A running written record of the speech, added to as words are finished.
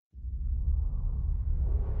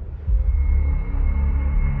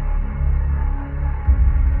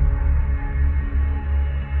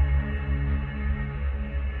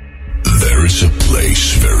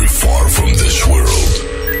far from this world.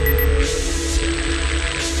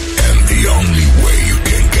 And the only way you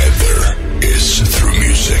can get there is through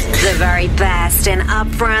music. The very best in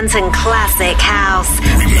upfront and classic house.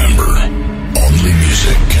 Remember, only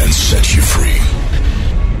music can set you free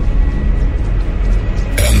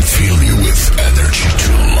and fill you with energy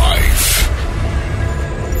to life.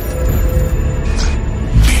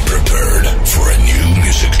 Be prepared for a new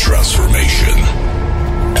music transformation,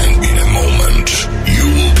 and in a moment you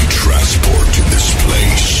will be transported to this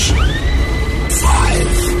place. 5,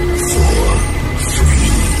 4, 3,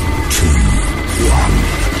 2,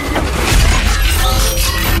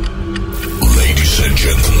 1. Ladies and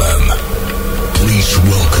gentlemen, please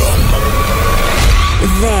welcome.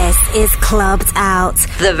 This is Clubbed Out.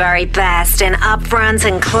 The very best in upfront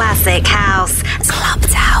and classic house.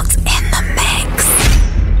 Clubbed Out in the mix.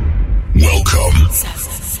 Welcome.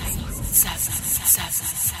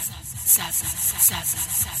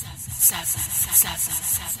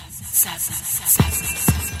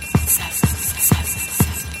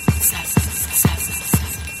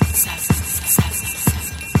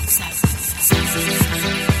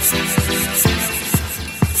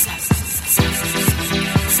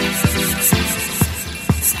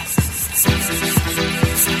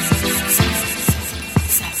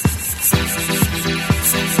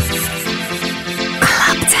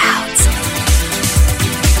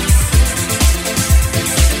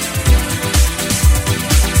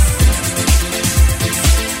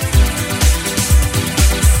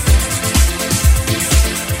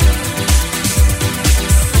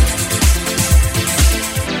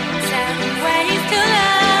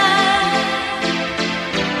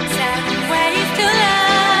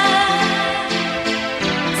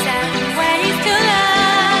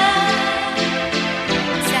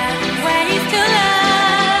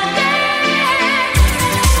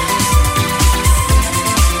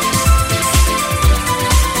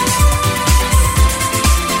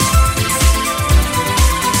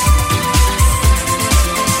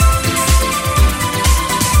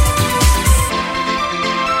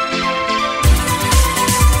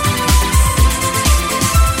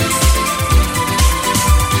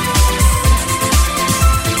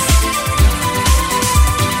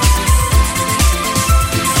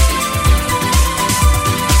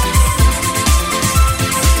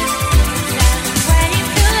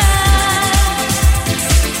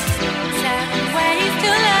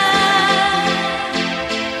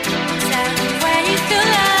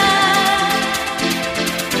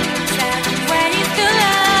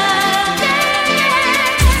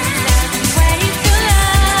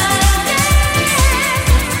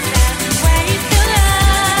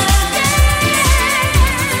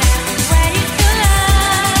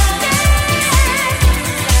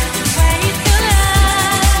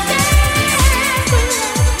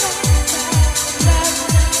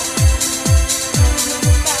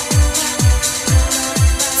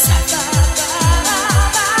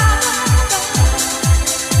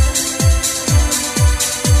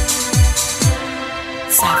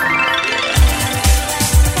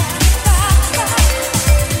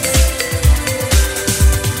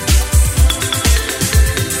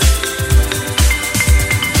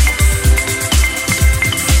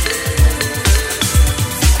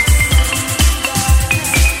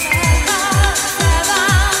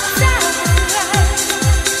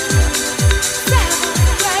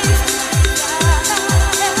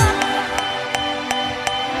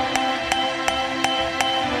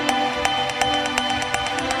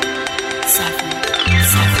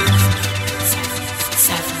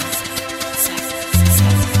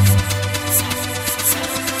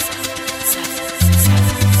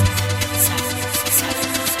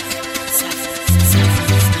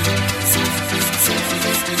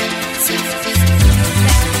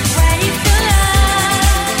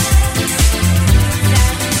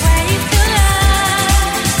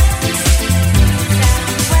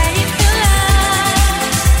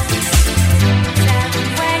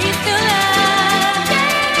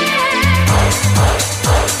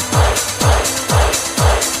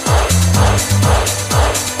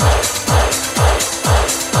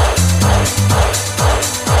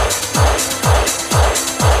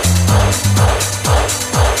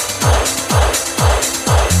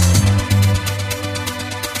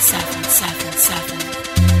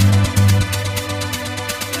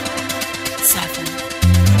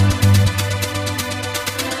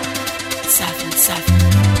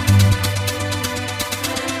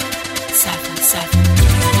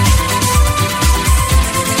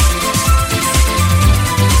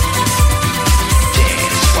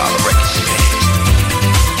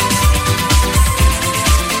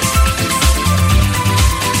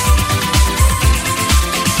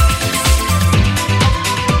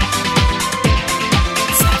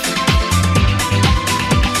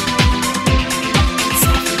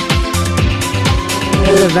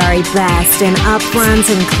 The very best in upfront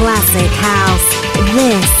and classic house.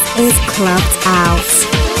 This is Clubbed Out.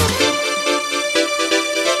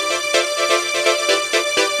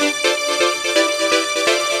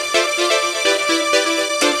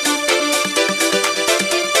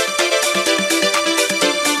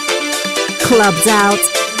 Clubbed Out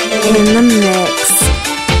in the mix.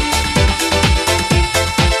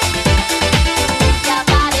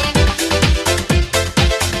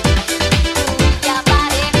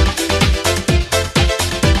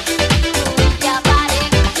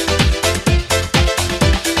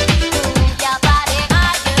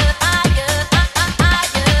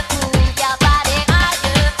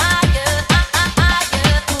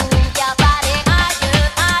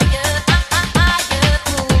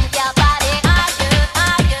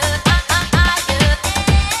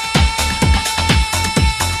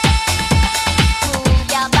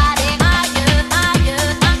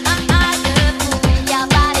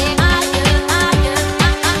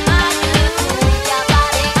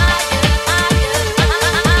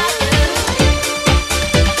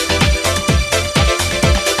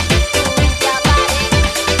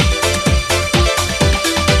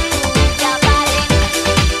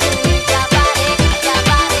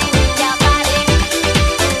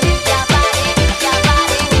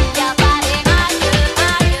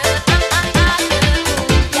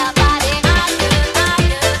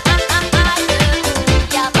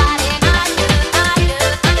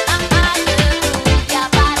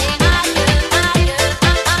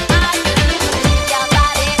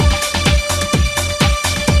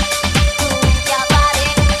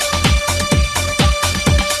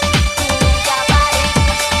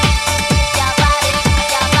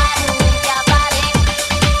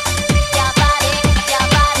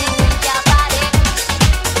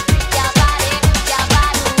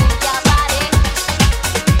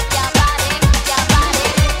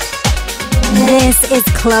 This is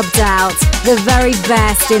Clubbed Out, the very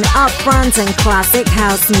best in upfront and classic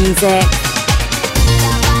house music.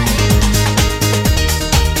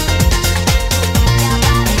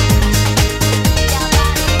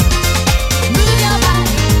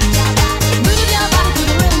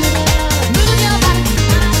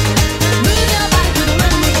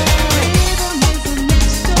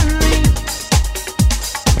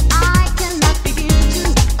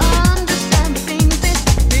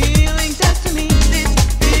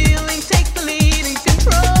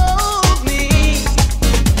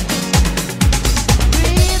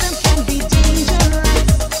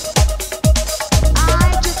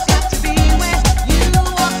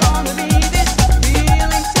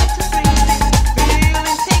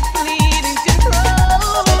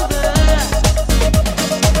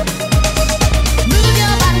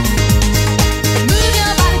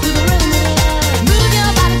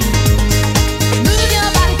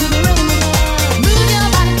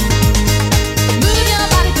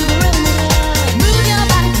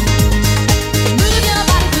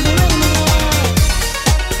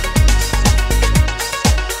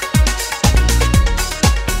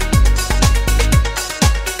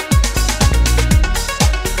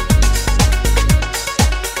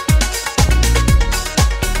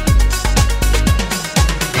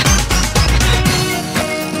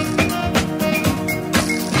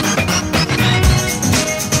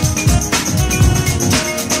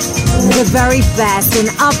 The very best in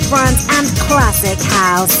upfront and classic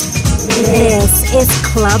house. This is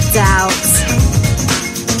Clubbed Out.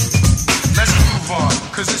 Let's move on,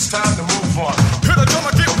 cause it's time to move on. Hit the drum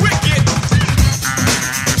and get wicked.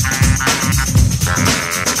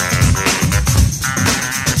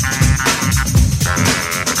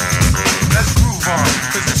 Let's move on,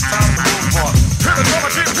 cause it's time to move on. Hit the drum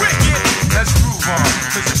and get wicked. Let's move on,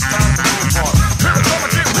 cause it's time to move on. Hit the drum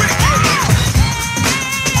and get wicked.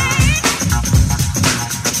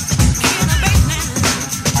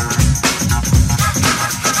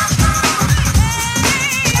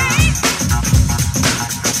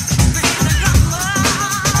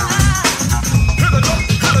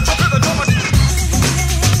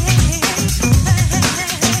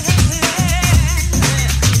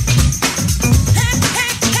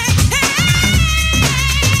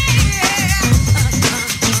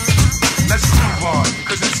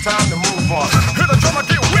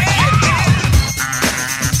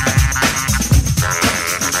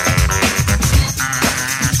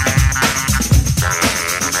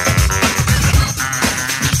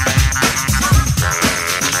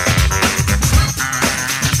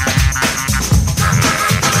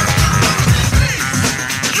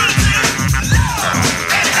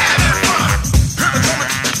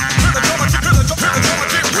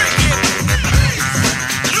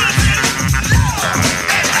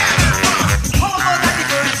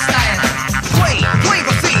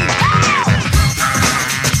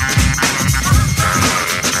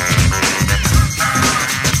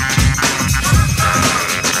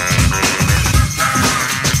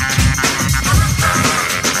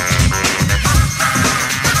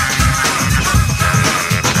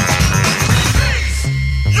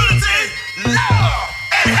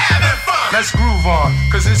 Let's groove on,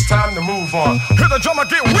 cause it's time to move on. Hear the drummer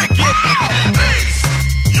get wicked. Peace,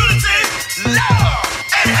 unity, love,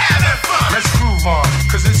 and having fun. Let's groove on,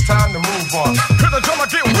 cause it's time to move on. Hear the drummer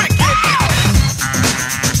get wicked.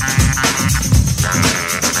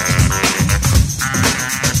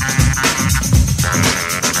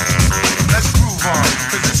 Let's groove on,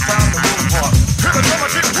 cause it's time to move on. Hear the drummer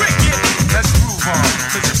get wicked. Let's groove on,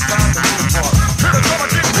 cause it's time to move on. Hear the drummer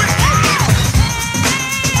get wicked.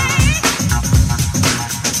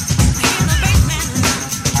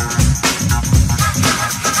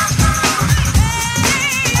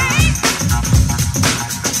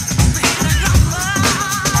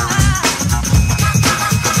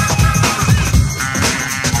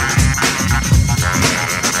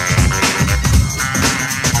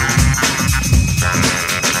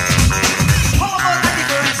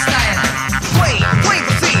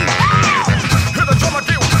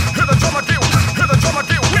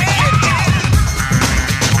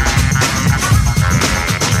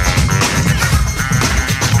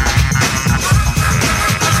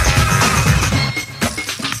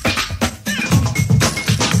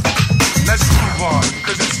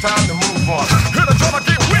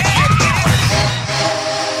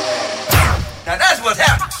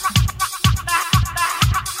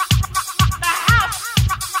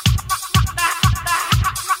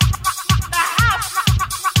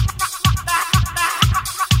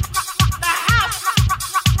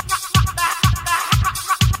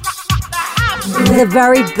 The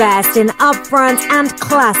very best in upfront and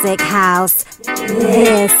classic house.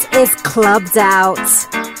 This is Clubbed Out.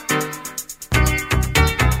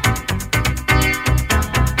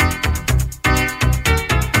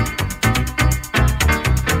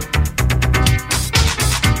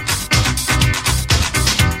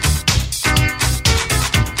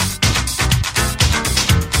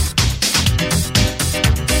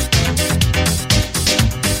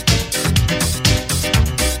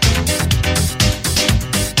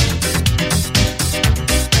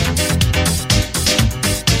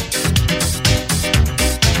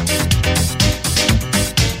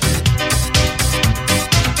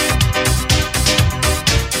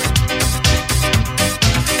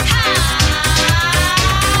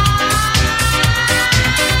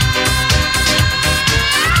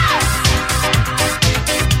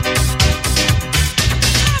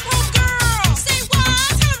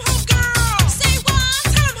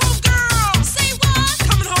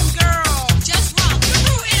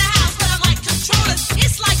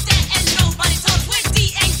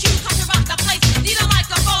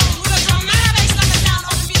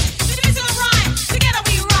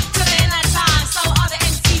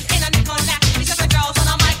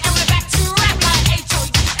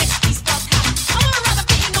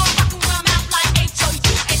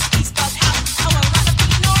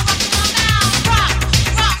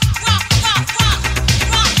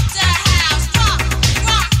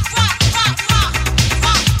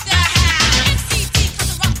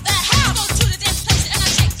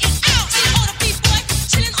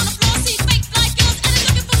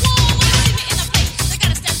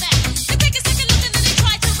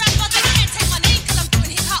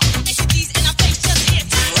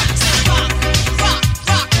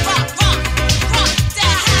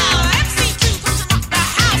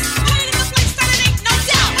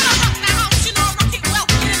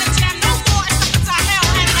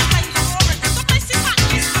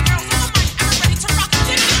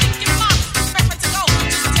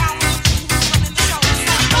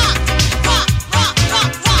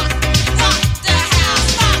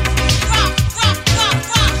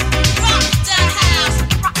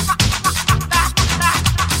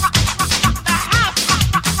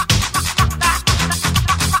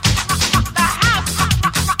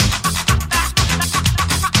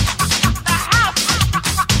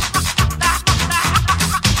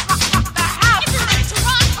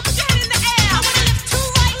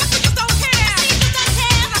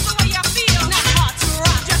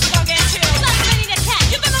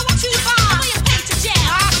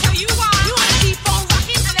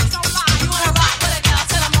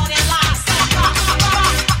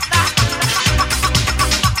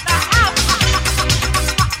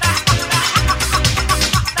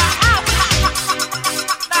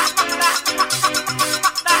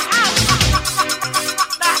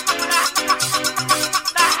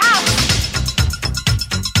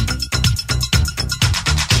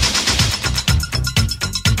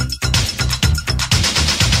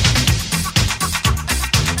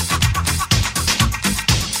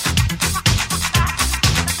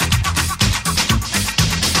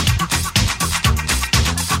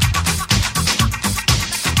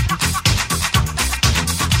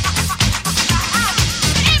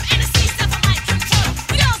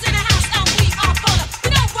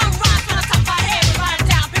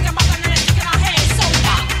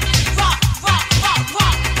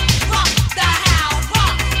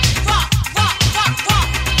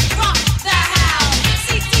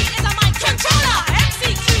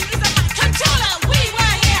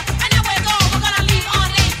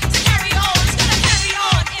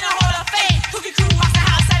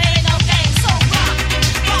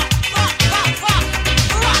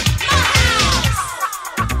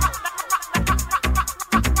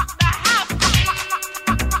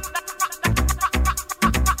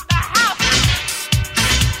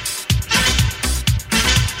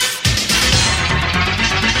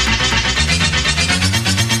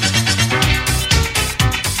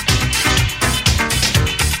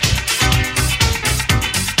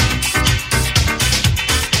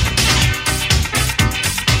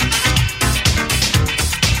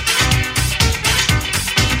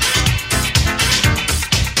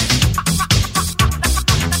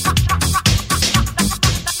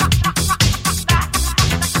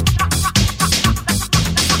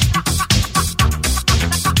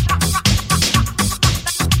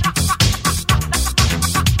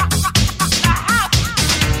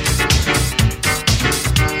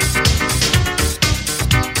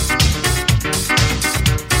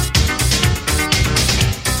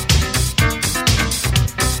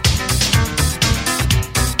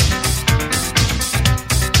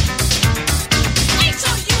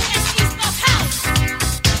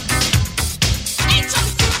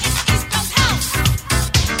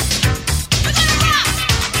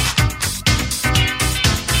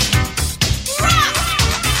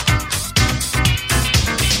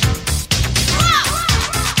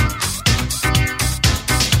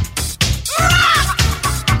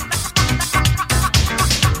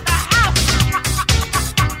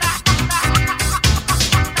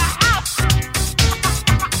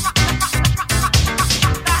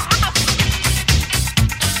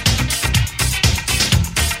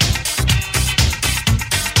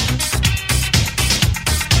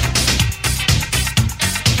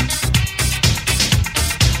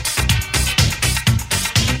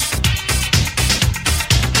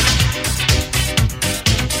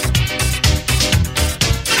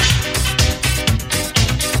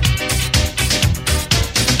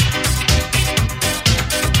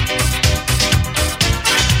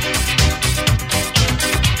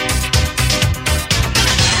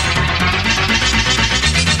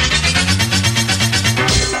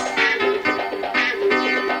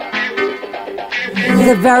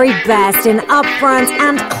 The very best in upfront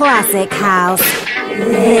and classic house.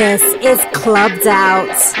 This is Clubbed Out.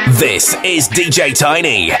 This is DJ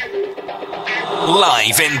Tiny.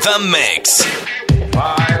 Live in the mix.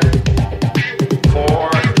 5,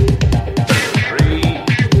 4, 3,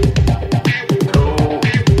 2,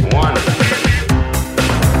 1.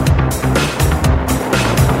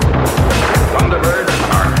 Thunderbirds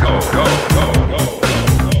are go, go, go, go.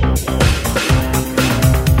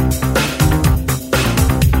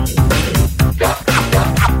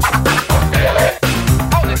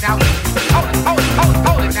 Hold it now.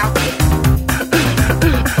 Hold it now.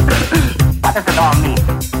 What does it all mean?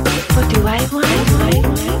 What do I want?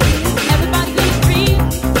 Everybody in the street,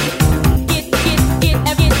 get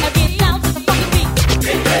down to the fucking beat.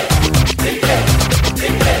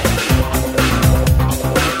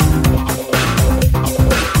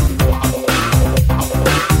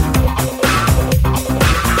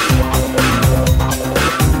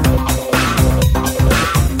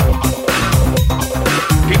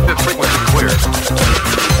 Keep the frequency clear.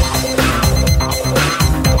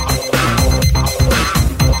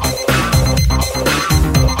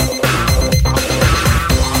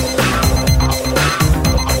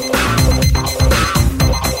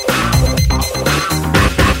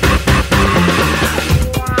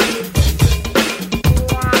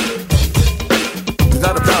 It's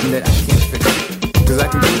not a problem that I can't fix it, 'cause I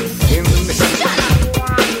can do it in the mix.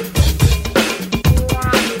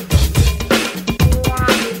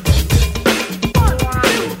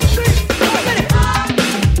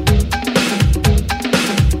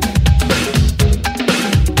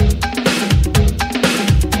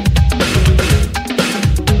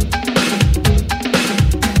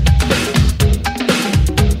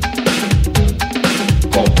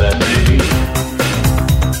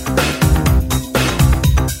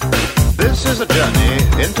 This is a journey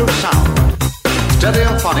into sound.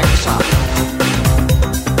 Stereophonic sound.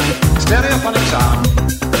 Stereophonic sound.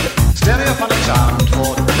 Stereophonic sound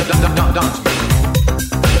for dance music.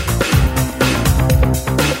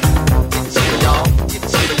 See it, y'all.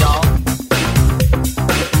 See it, y'all.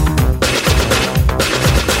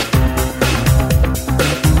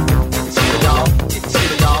 See it, y'all. See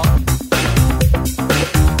it, y'all.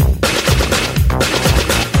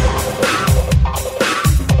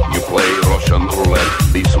 You play Russian roulette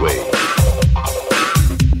this way.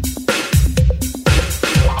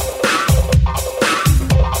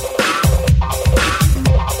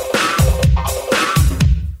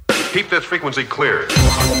 Keep this frequency clear.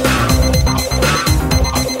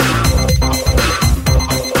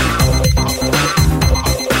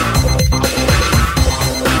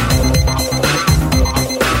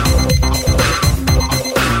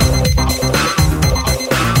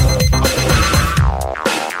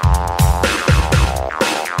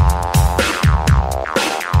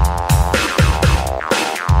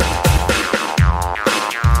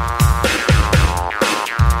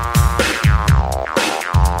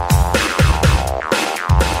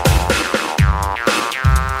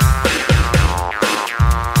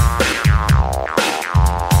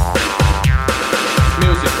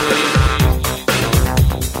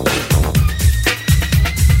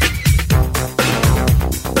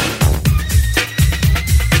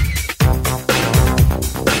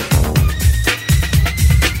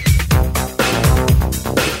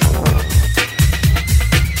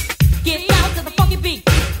 Get down to the funky beat.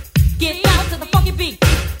 Get down to the funky beat.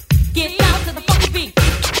 Get down to the funky beat.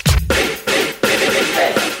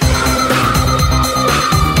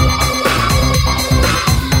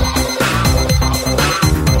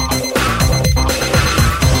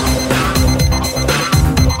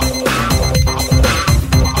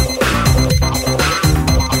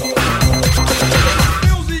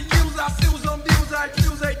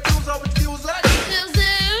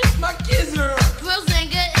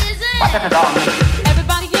 What does it all mean?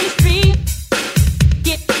 Everybody in the street,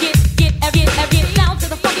 get down to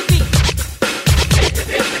the funky beat.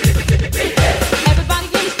 Everybody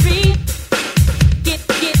in the street, get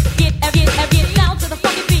down to the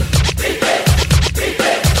funky beat.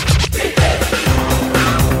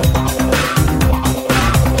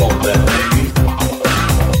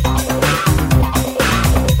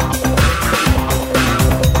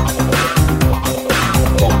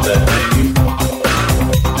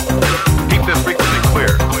 Keep this frequency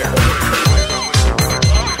clear.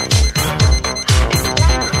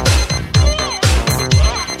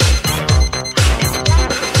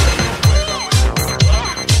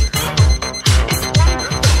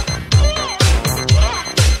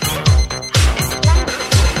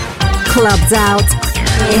 Clubbed Out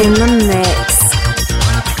in the mix.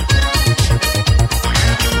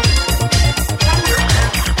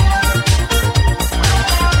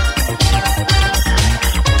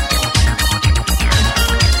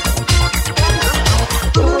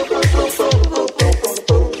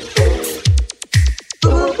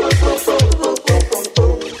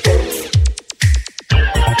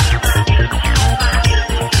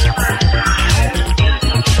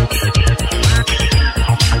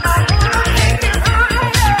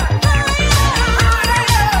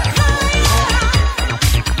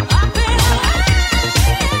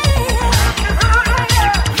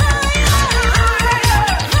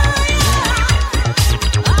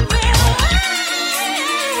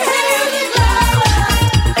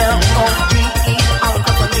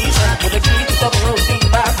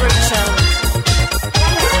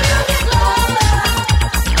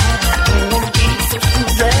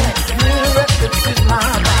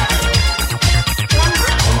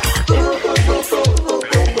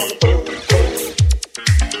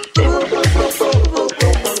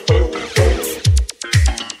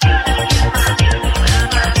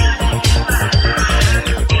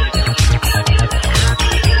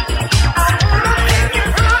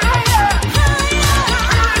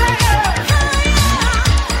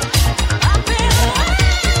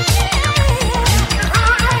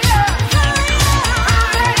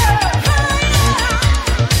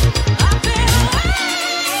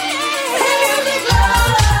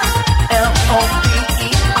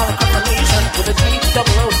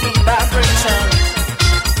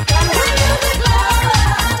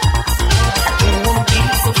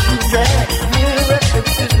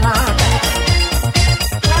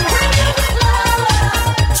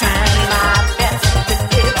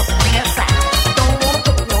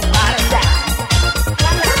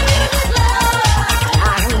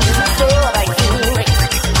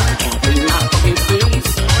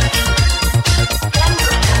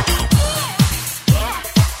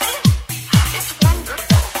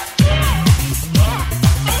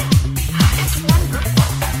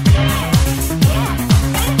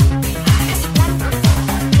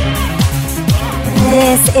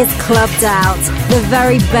 Clubbed Out, the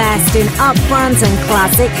very best in upfront and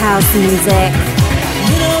classic house music.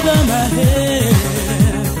 Get over my head,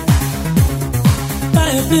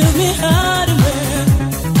 fire fills me hard and red,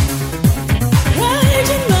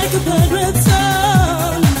 raging like a blood red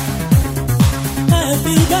sun. I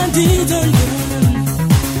feel bandits undone,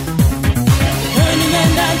 burning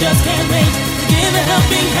and I just can't wait to give a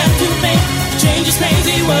helping hand to fate. Change this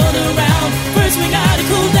crazy world around. First we gotta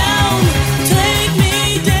cool down. Take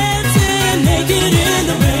me dancing naked in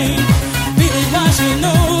the rain. Feel it washing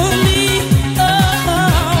over me. Oh,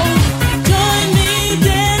 join me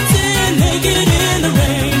dancing naked in the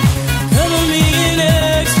rain. Cover me in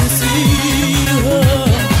ecstasy.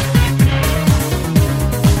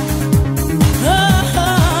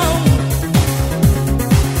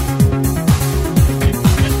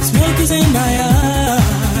 Smoke is in my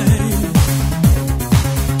eyes,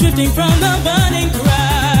 drifting from the burning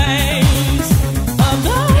cries of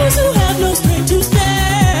those who have no strength to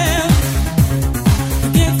stand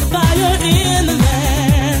against the fire in the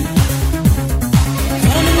land.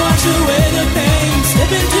 Come and wash away the pain,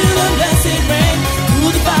 step into the blessed rain,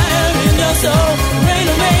 cool the fire in your soul, rain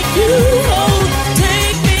will make you whole.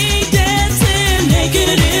 Take me dancing naked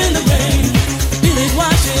in the rain, feel it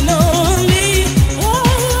washing over me.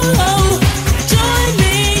 Oh, join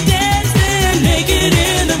me dancing naked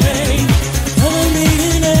in the rain. Cover me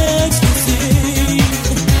in ecstasy.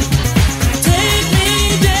 Take me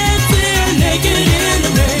dancing naked in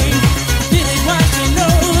the rain. Feel it washing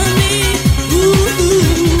over me. Ooh,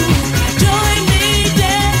 join me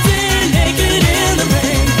dancing naked in the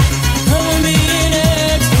rain. Cover me in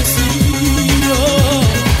ecstasy. Oh.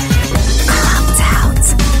 Clubbed Out.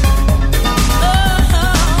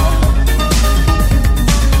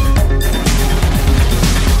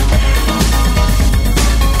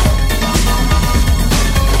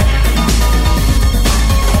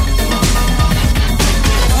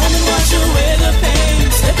 Come and wash away the pain,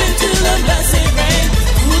 step into the blessed rain,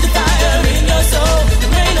 cool the fire in your soul, the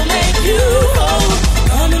rain will make you whole.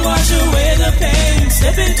 Come and wash away the pain,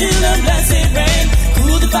 step into the blessed rain,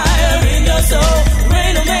 cool the fire in your soul, the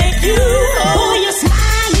rain will make you whole. Oh, your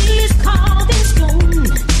smile is carved in stone,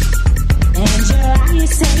 and your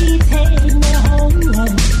eyes say, take me home.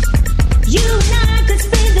 You and I could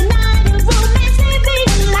spend the night of romance and be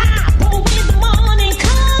alive. But when the morning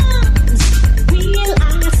comes, will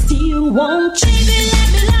I still want you? Baby, let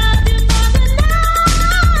me love you for the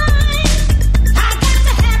night. I got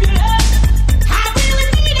to have your love, I really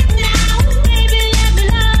need it now. Baby, let me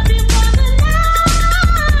love you for the night.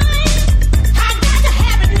 I got to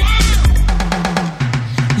have it now.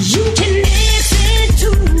 You can listen to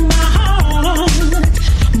my heart,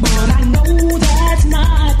 but I know that's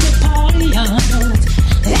not the part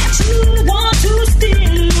that you want to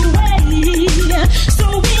steal away. So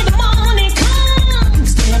when the morning comes,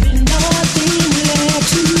 there'll be nothing left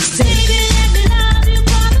to say. Baby, let me love you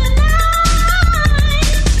for the night.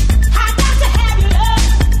 I got to have your love,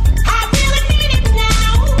 I really need it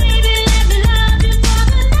now. Baby, let me love you for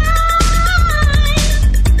the night.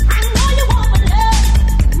 I know you want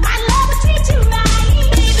my love will treat you right.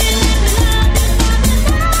 Baby, let me love you for the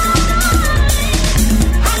night.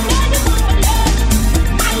 I know you want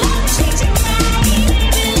my love will treat you right.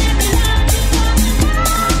 Baby, let me love you for the night.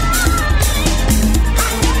 I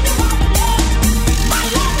know you want my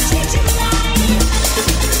love will treat you right.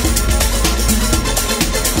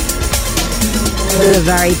 The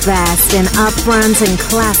very best in upfront and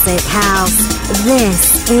classic house.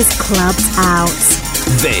 This is Clubbed Out.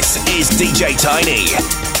 This is DJ Tiny.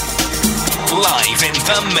 Live in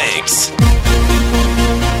the mix.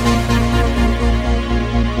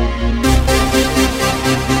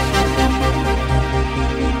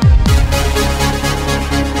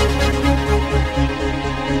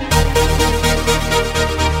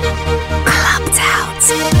 Clubbed Out.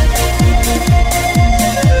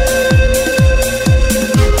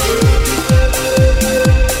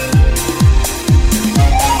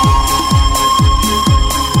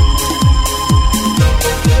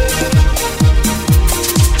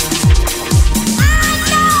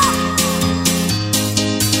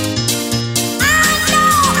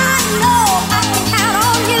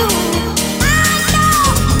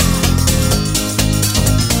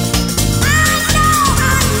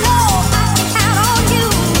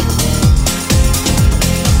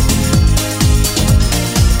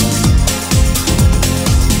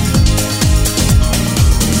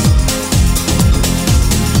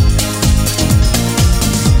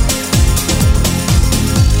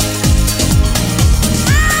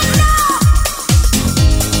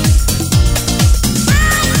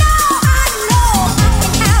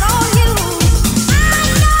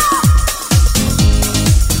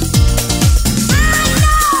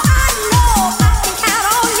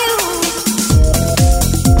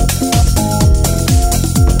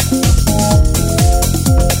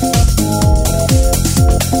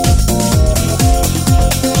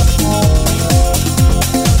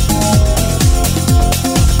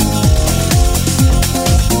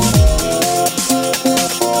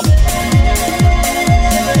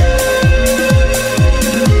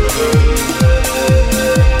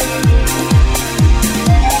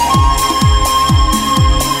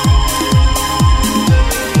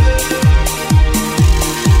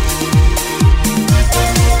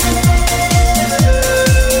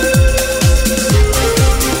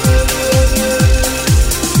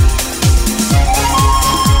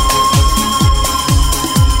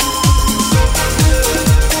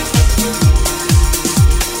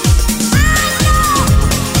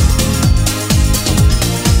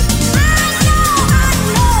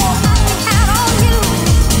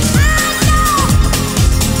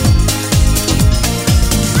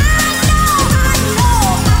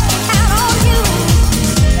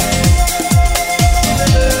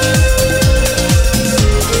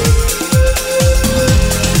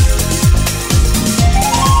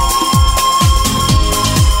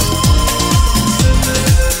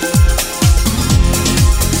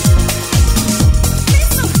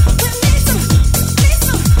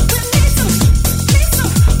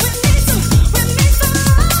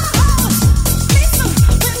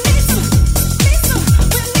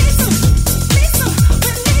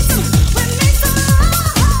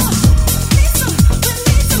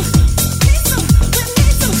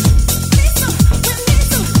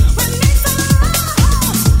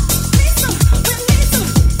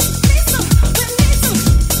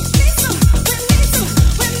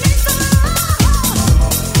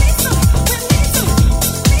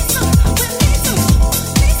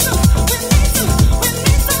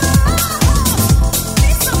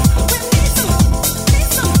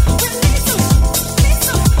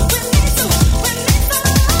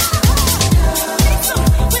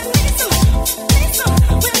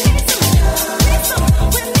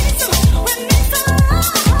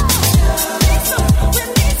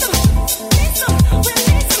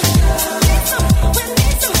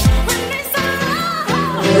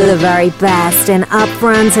 The very best in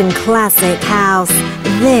upfront and classic house.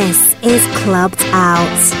 This is Clubbed Out.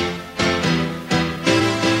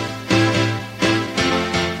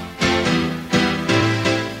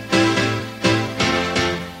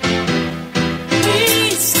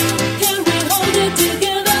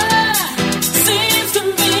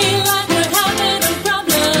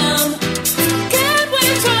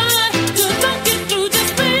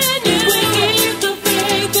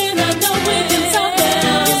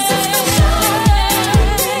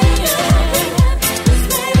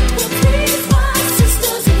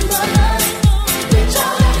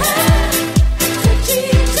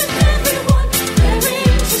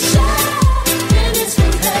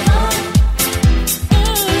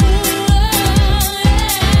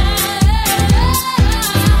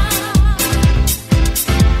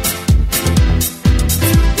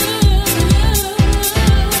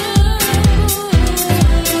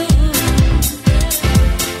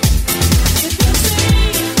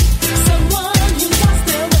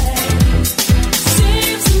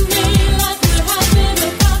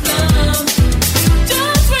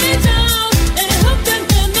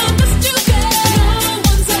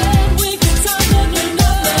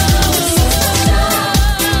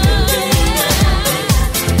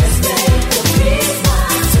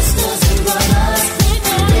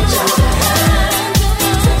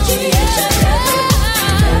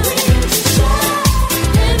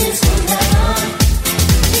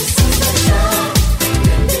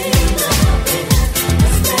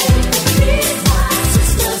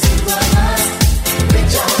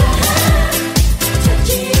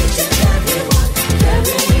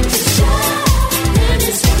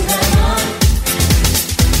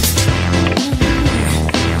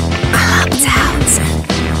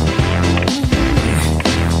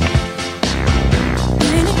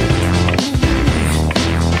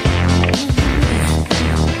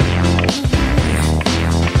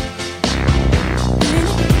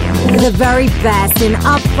 The very best in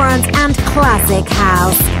upfront and classic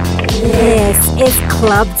house. This is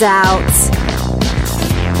Clubbed Out.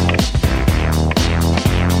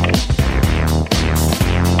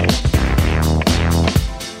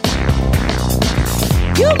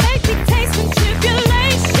 You make me taste some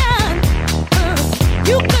tribulation.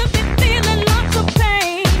 You could be feeling lots of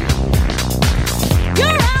pain.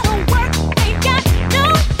 You're out of work, ain't got no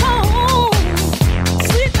home.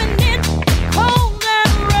 Sleeping in cold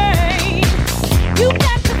and rain. You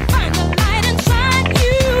got to find the light inside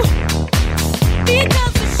you,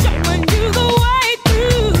 because it's showing you the way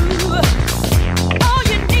through. All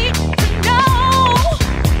you need to know,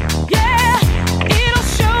 yeah, it'll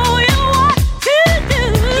show you what to do.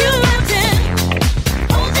 You got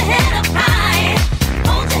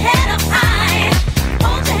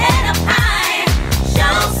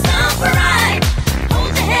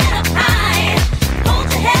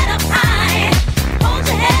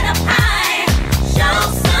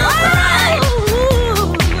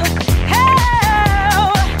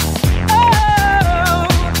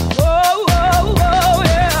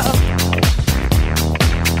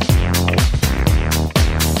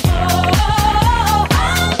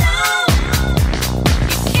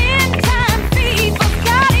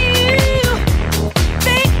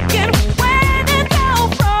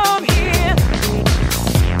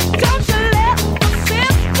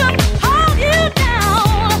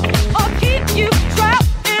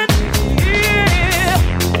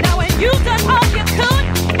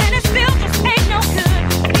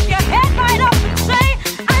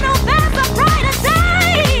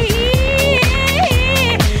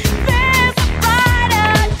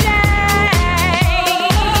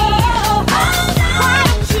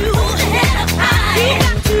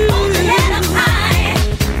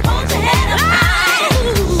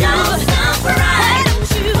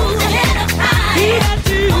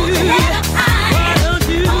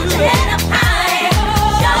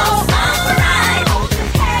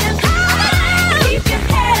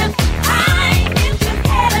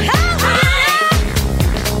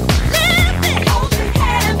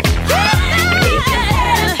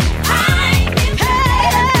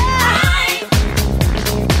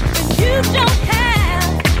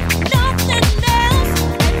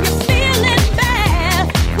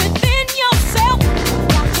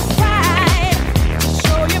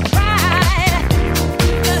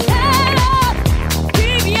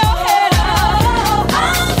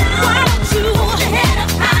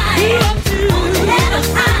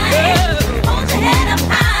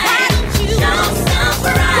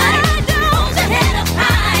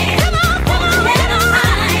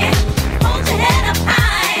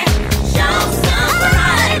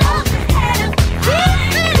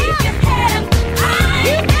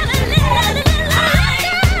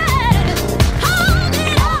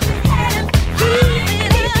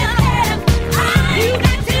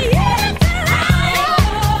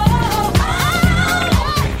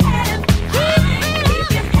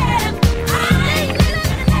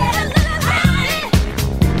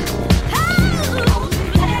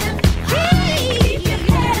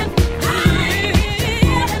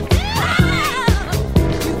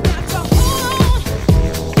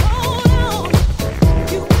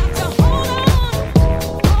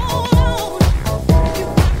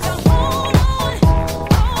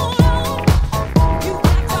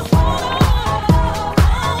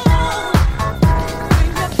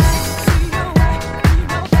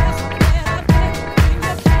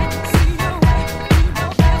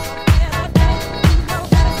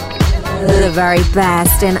The very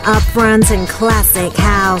best in upfront and classic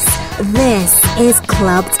house. This is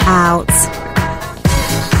Clubbed Out.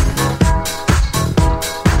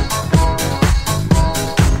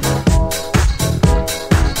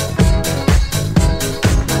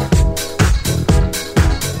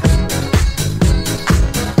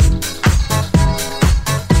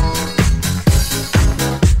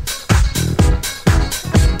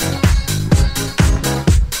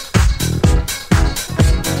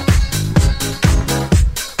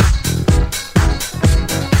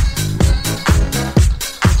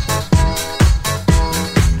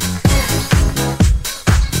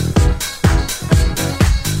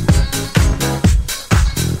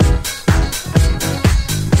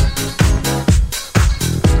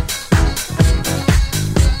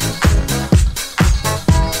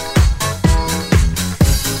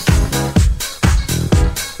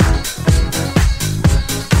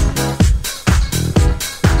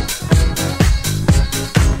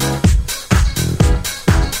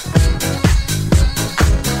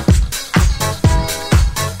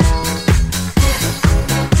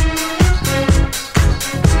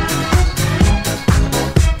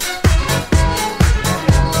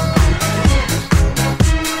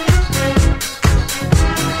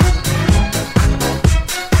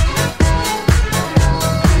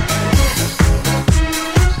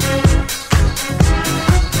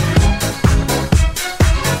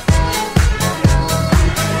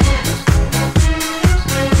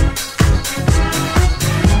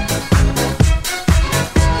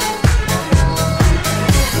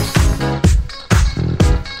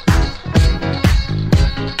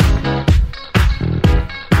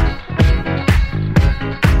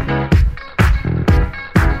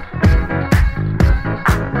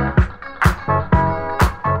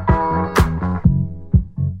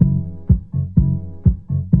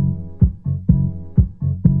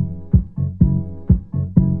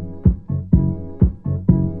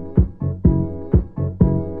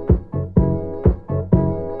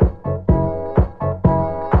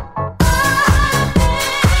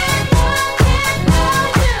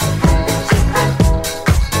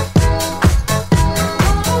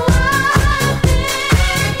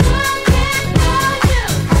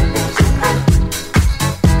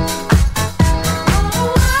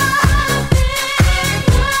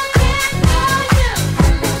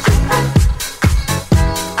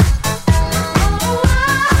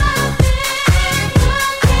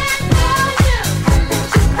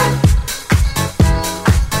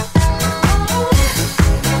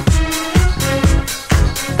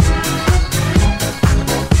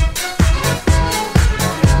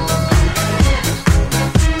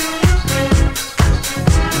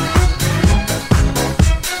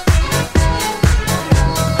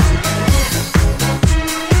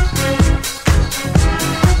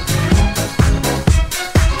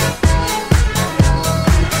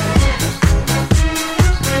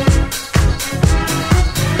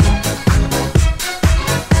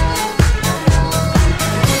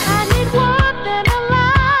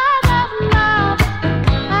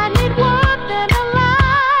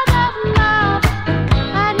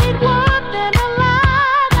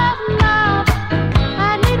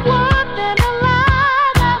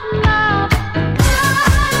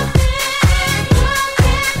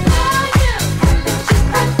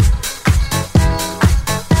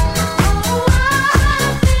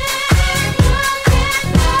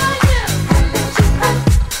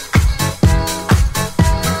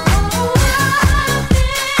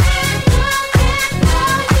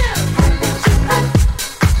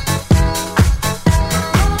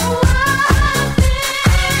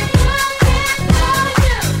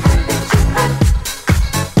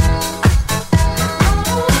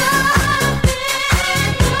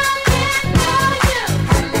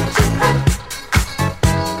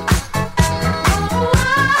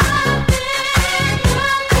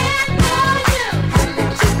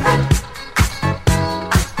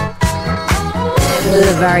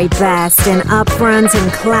 The very best in upfront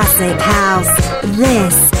and classic house.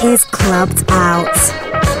 This is Clubbed Out.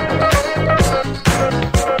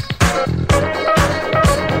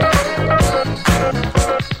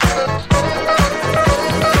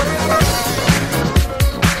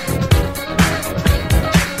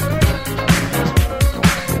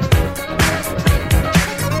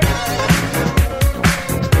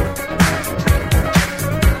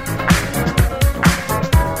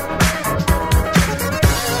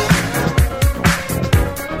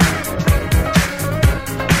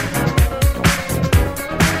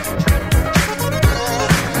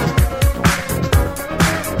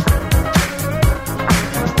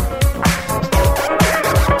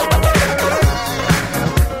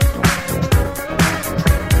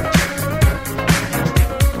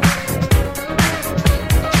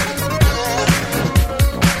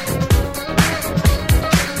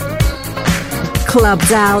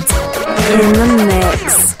 Clubbed Out in the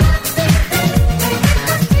mix.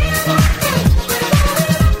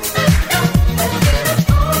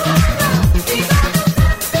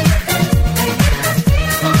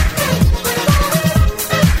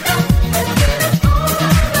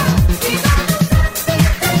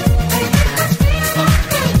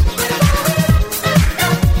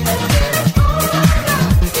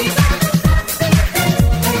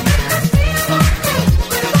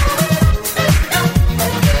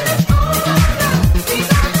 These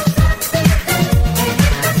are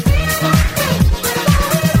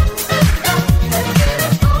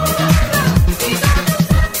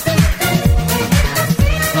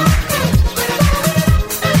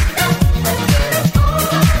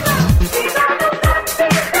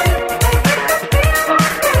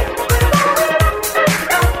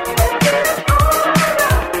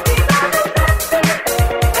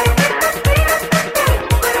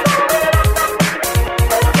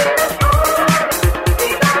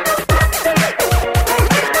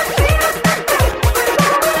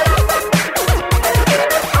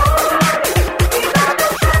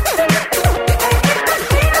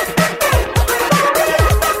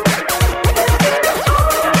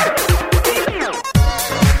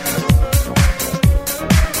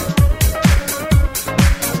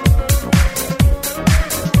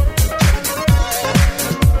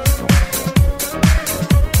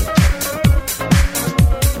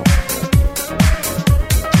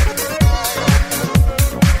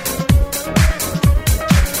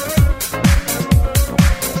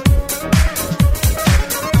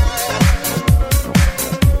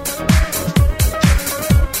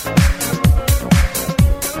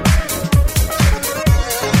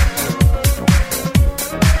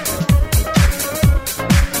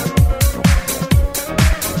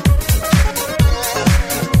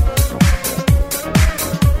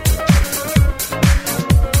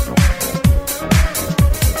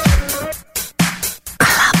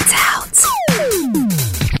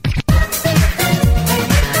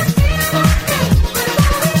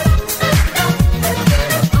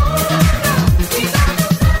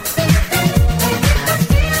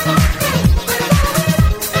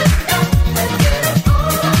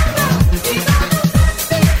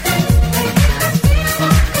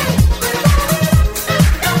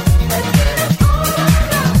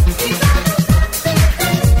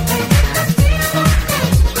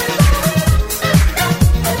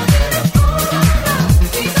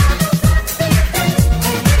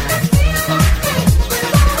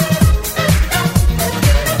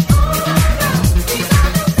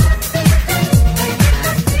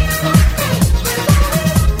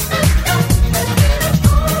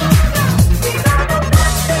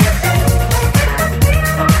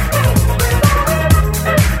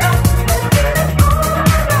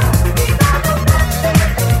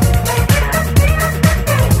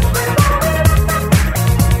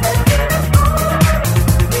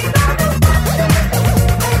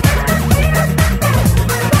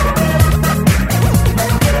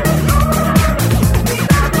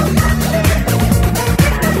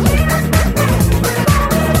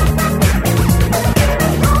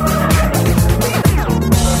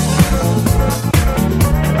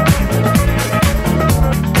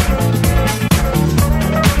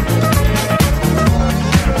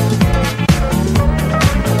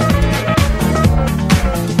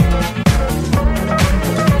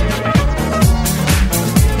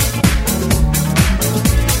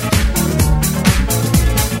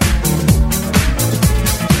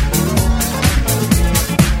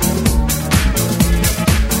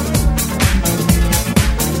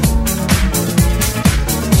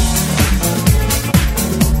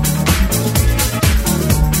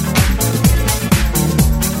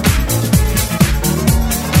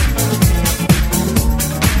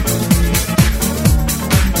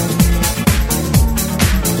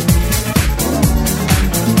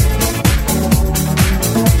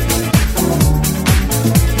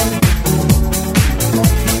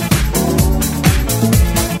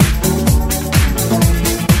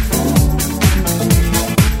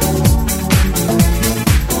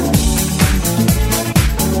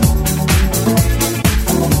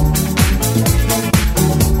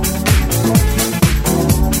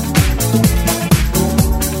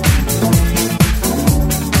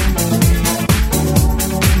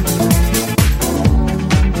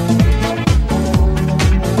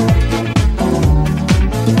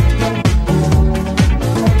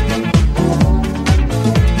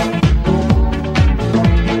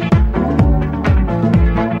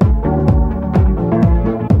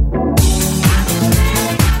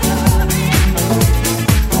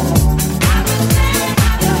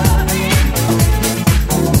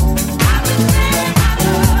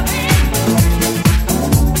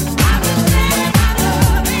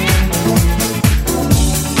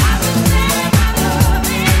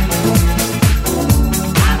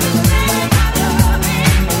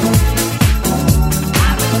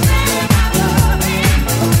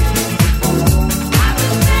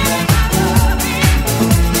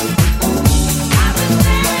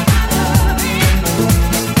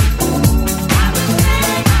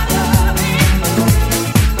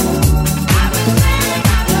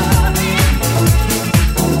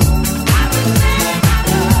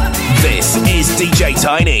DJ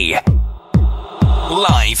Tiny.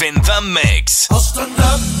 Live in the mix. I'll stand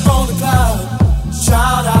up on the cloud,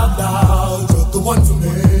 shout out loud, you're the one for me.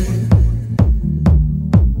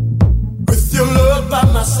 With your love by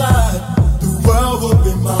my side, the world will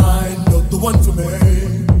be mine, you're the one for me.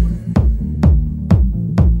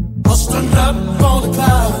 I'll stand up on the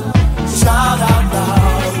cloud, shout out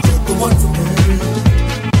loud, you're the one for me.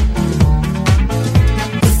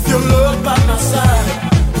 With your love by my side,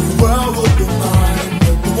 the world will be mine,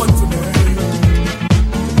 you're the one for me.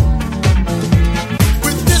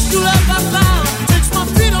 With this new love I found, takes my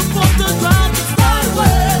feet up off the ground to fly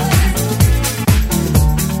away.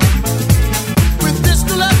 With this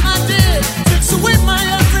new love I did, takes away my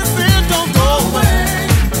every fear, don't go away.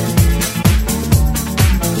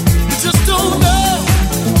 You just don't know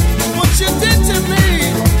what you did to me,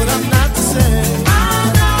 but I'm not the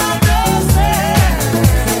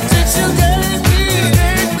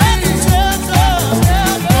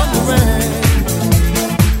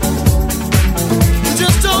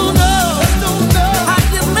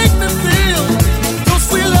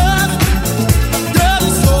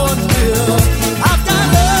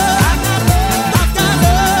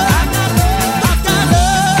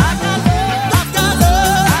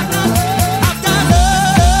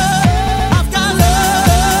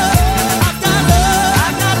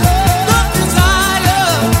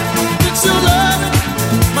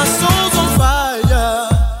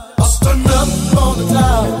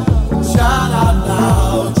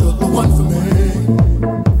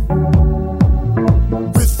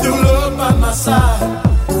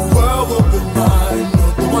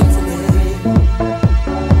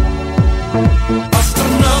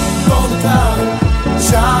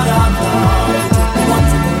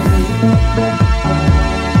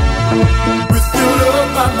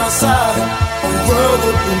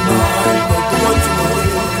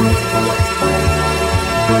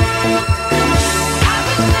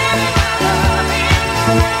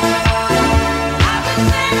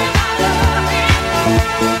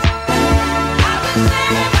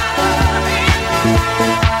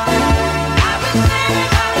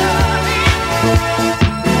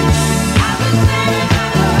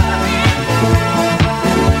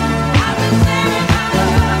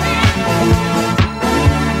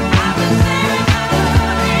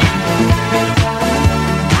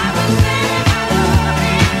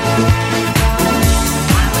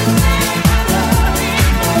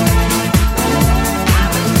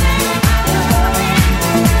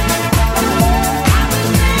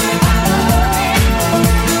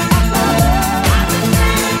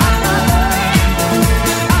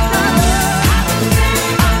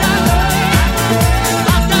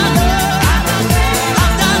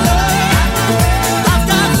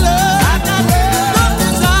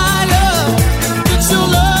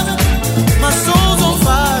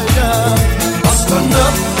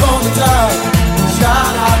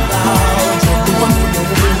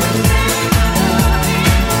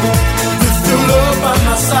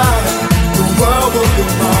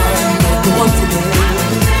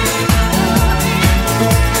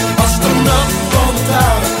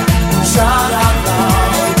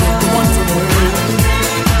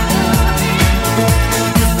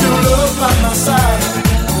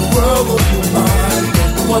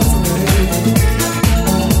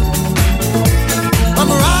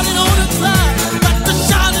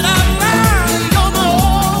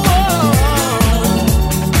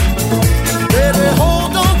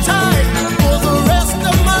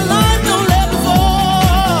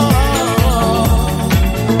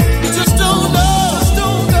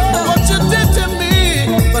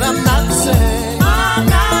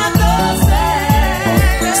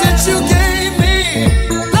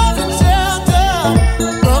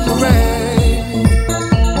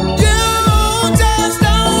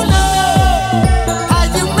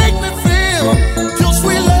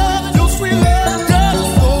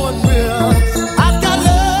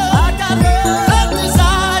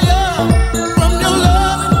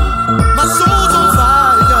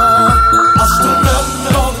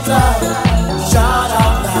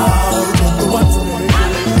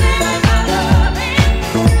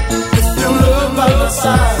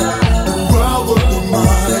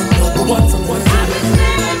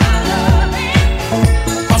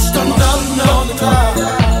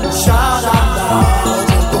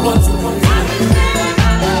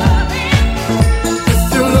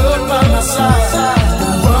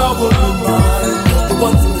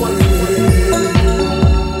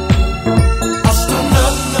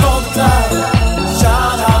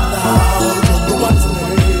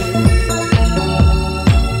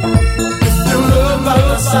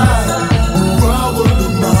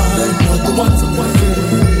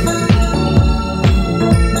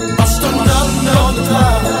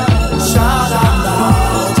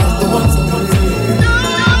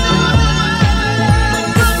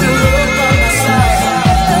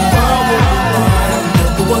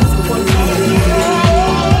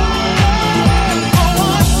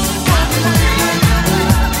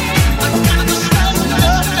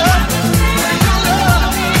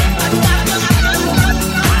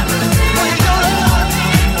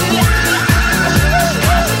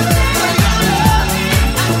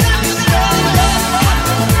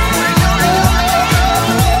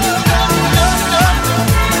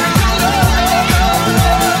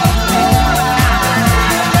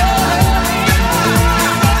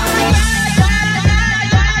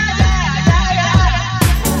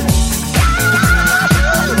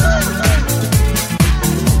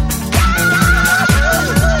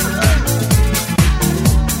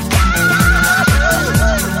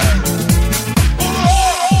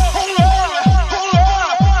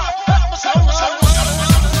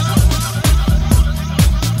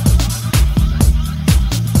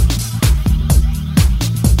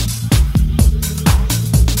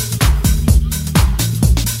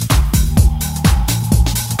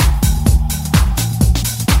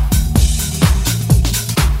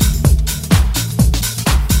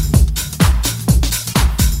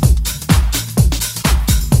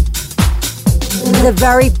The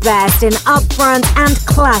very best in upfront and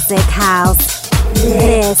classic house.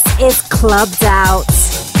 This is Clubbed Out.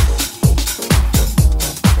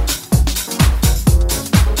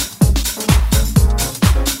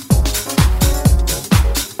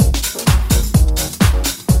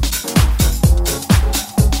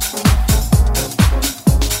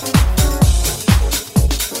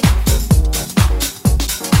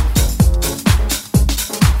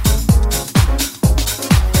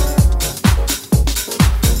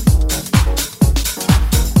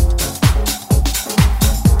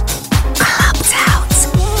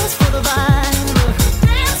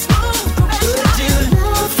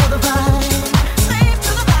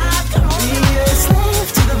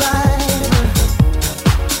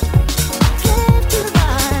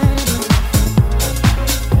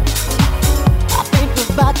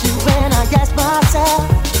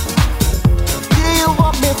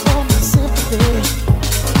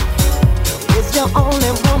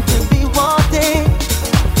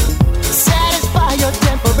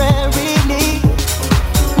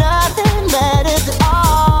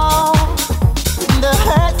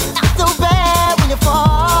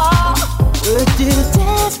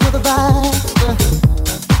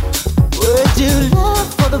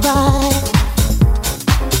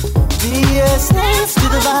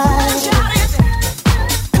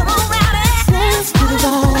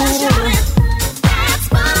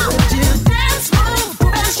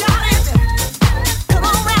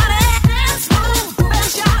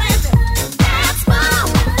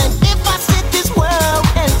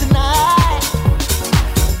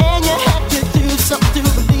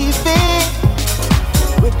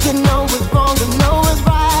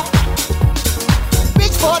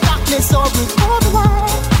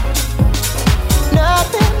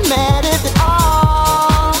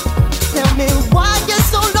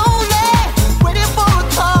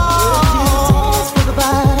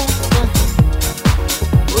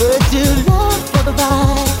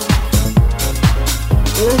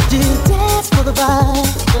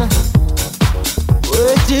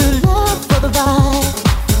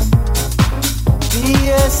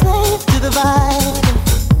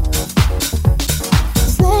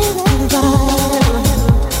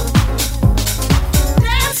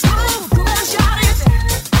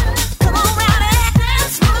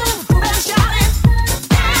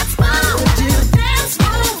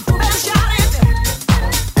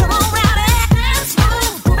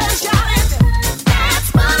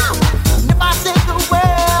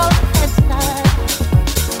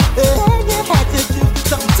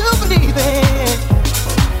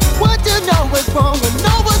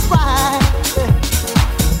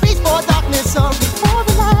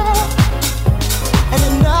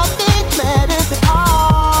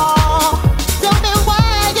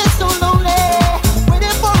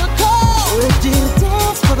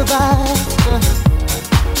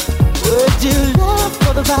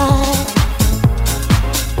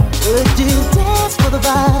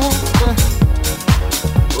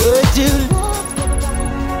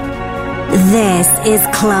 This is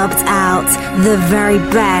Clubbed Out, the very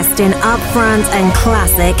best in upfront and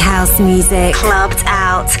classic house music. Clubbed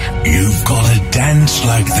Out. You've got to dance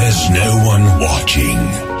like there's no one watching.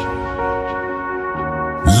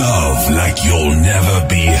 Love like you'll never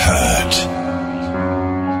be hurt.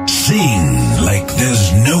 Sing like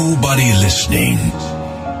there's nobody listening.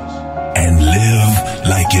 And live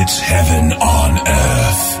like it's heaven on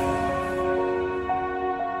earth.